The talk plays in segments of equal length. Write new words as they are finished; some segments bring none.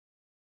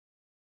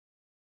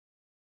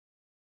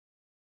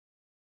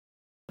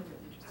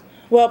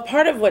Well,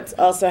 part of what's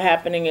also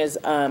happening is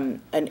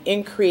an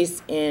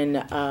increase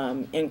in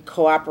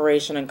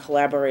cooperation and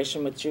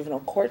collaboration with juvenile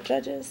court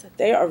judges.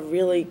 They are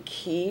really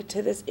key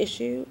to this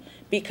issue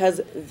because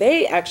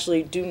they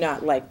actually do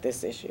not like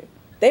this issue.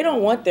 They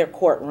don't want their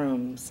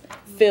courtrooms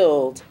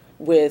filled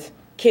with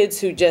kids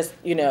who just,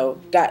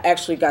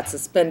 got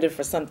suspended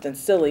for something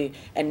silly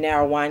and now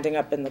are winding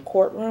up in the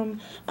courtroom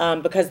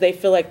because they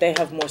feel like they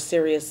have more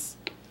serious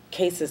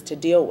cases to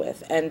deal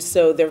with. And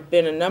so there have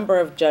been a number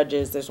of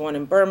judges, there's one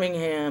in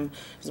Birmingham,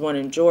 there's one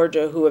in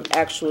Georgia, who have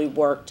actually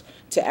worked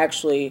to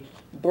actually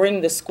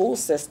bring the school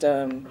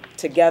system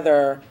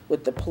together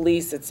with the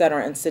police, et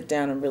cetera, and sit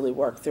down and really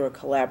work through a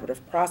collaborative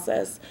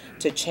process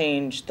to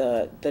change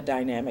the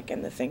dynamic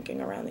and the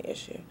thinking around the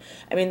issue.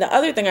 I mean, the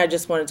other thing I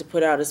just wanted to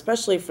put out,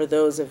 especially for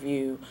those of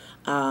you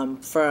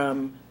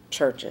from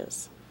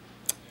churches,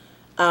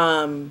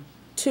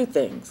 two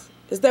things,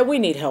 is that we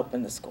need help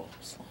in the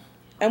schools.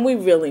 And we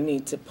really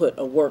need to put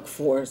a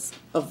workforce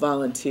of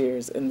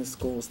volunteers in the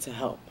schools to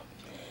help.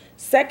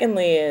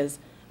 Secondly is,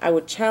 I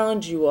would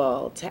challenge you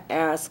all to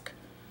ask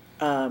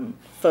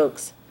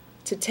folks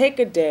to take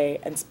a day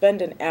and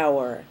spend an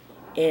hour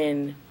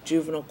in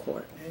juvenile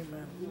court.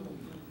 Amen.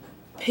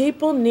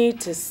 People need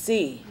to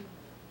see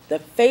the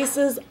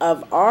faces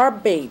of our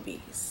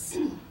babies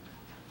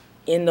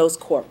in those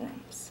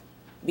courtrooms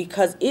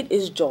because it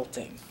is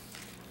jolting.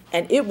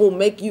 And it will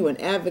make you an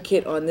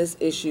advocate on this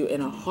issue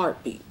in a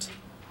heartbeat.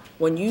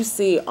 When you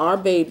see our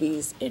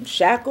babies in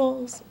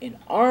shackles, in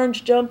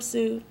orange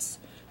jumpsuits,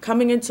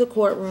 coming into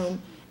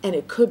courtroom, and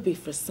it could be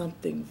for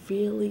something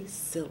really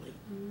silly.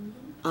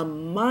 A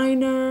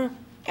minor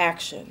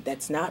action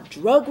that's not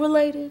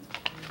drug-related,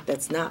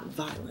 that's not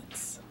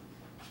violence.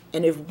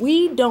 And if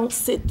we don't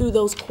sit through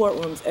those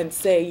courtrooms and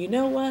say, you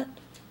know what,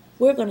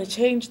 we're going to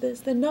change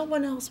this, then no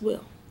one else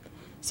will.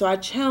 So I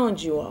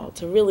challenge you all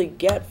to really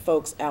get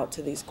folks out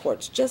to these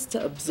courts just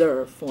to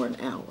observe for an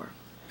hour,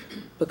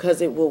 because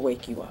it will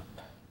wake you up.